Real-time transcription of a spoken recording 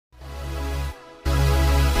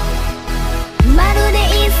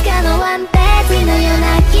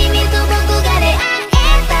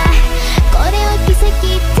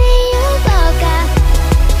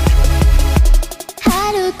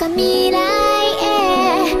未来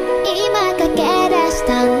へ今駆け出し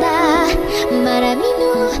たんだまだ見ぬ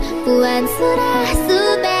不安すら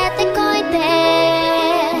全て超えて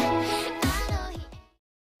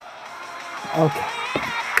Okay,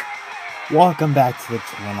 welcome back to the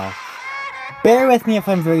channel. Bear with me if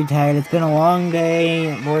I'm very tired. It's been a long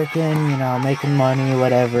day working, you know, making money,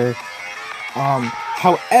 whatever.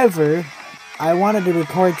 However, I wanted to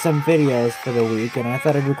record some videos for the week, and I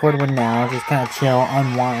thought I'd record one now, just kind of chill,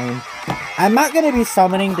 unwind. I'm not going to be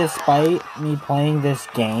summoning despite me playing this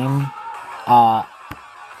game. I'm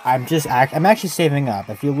actually saving up.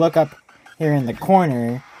 If you look up here in the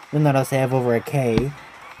corner, you'll notice I have over a K.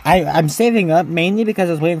 I'm saving up mainly because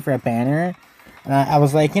I was waiting for a banner. And I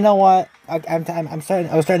was like, you know what? I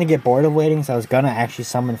was starting to get bored of waiting, so I was gonna actually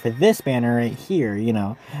summon for this banner right here, you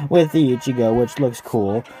know, with the Ichigo, which looks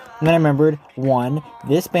cool. And then I remembered, one,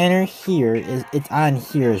 this banner here it's on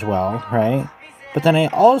here as well, right? But then I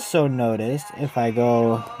also noticed if I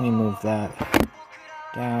go, let me move that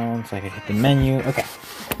down so I can hit the menu. Okay.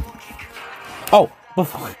 Oh,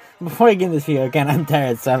 before I get in this video, again, I'm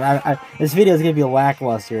tired, so this video is gonna be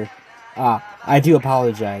lackluster. I do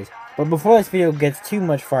apologize. But before this video gets too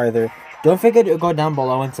much farther, don't forget to go down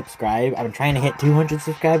below and subscribe. I'm trying to hit 200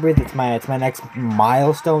 subscribers. It's my next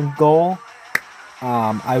milestone goal.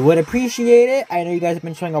 I would appreciate it. I know you guys have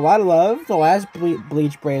been showing a lot of love. The last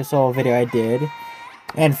Bleach Brave Soul video I did,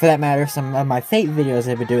 and for that matter, some of my Fate videos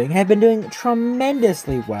I've been doing, have been doing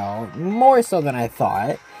tremendously well. More so than I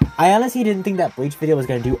thought. I honestly didn't think that Bleach video was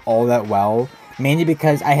going to do all that well. Mainly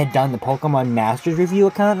because I had done the Pokemon Masters review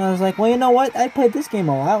account, and I was like, well, you know what? I played this game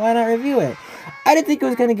a lot. Why not review it? I didn't think it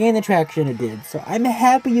was going to gain the traction it did. So I'm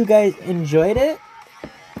happy you guys enjoyed it.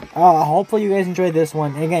 Hopefully you guys enjoyed this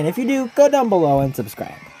one. Again, if you do, go down below and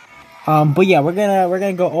subscribe. But yeah, we're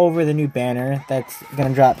gonna go over the new banner that's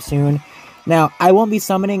gonna drop soon. Now, I won't be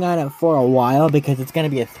summoning on it for a while because it's going to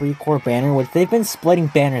be a 3-core banner, which they've been splitting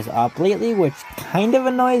banners up lately, which kind of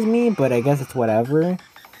annoys me, but I guess it's whatever.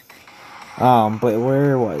 But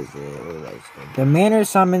where was it? The banner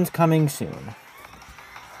summon's coming soon.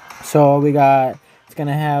 So we got, it's going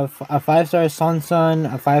to have a 5-star Sun,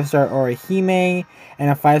 a 5-star Orihime, and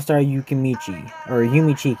a 5-star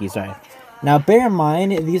Yumichiki, sorry. Now, bear in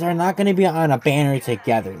mind, these are not going to be on a banner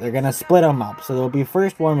together. They're going to split them up. So, there'll be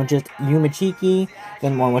first one with just Yumichiki,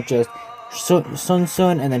 then one with just Sun,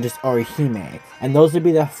 and then just Orihime. And those would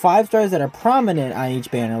be the 5 stars that are prominent on each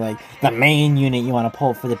banner, like the main unit you want to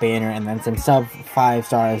pull for the banner, and then some sub 5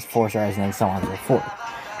 stars, 4 stars, and then so on and so forth.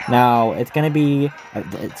 Now, it's going to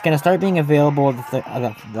start being available the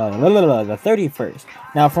 31st.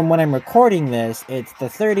 Now, from when I'm recording this, it's the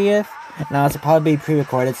 30th. Now, it's probably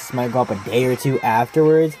pre-recorded, so this might go up a day or two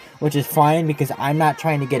afterwards, which is fine because I'm not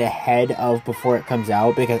trying to get ahead of before it comes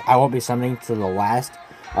out, because I won't be summoning till the last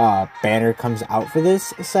banner comes out for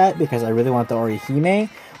this set, because I really want the Orihime,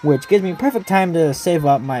 which gives me perfect time to save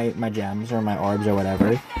up my gems or my orbs or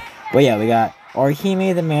whatever. But yeah, we got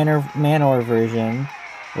Orihime, the Manor version.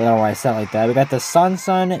 I don't know why I said it like that. We got the Sun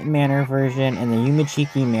Manor version and the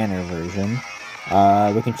Yumichiki Manor version.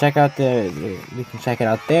 We can check it out there.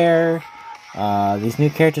 These new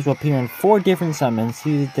characters will appear in 4 different summons.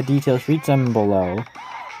 See the details for each summon below.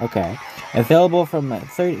 Okay. Available from the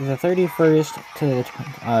 31st to the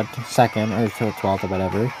 2nd, or to the 12th, or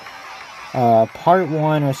whatever. Part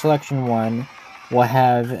 1, or Selection 1, will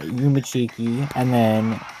have Yumichiki, and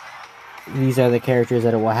then these are the characters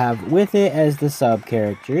that it will have with it as the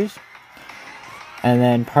sub-characters. And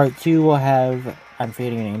then Part 2 will have, I'm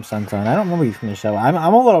forgetting your name, Sun. I don't remember you from the show. I'm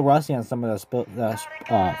a little rusty on some of the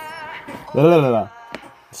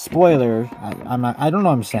spoiler. I don't know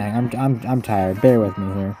what I'm saying. I'm tired. Bear with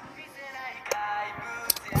me here.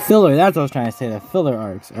 Filler, that's what I was trying to say. The filler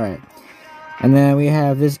arcs. Alright. And then we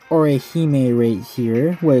have this Orihime right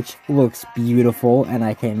here, which looks beautiful, and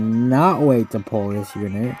I cannot wait to pull this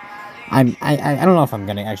unit. I don't know if I'm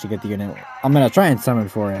gonna actually get the unit. I'm gonna try and summon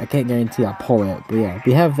for it. I can't guarantee I'll pull it. But yeah,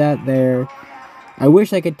 we have that there. I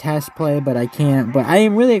wish I could test play, but I can't. But I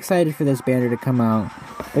am really excited for this banner to come out.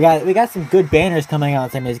 We got some good banners coming out in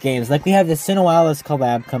some of these games. Like we have the Sinnoh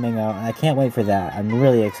collab coming out, and I can't wait for that. I'm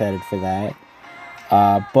really excited for that.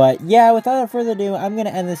 But yeah, without further ado, I'm gonna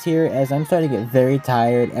end this here as I'm starting to get very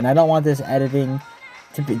tired, and I don't want this editing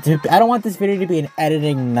I don't want this video to be an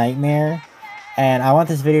editing nightmare. And I want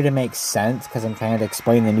this video to make sense, because I'm trying to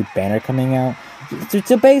explain the new banner coming out.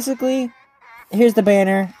 So basically, here's the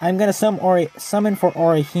banner. I'm going to summon for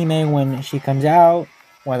Orihime when she comes out.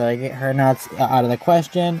 Whether I get her or not's out of the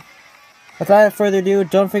question. Without further ado,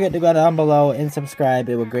 don't forget to go down below and subscribe.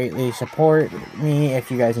 It would greatly support me if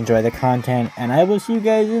you guys enjoy the content. And I will see you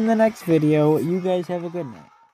guys in the next video. You guys have a good night.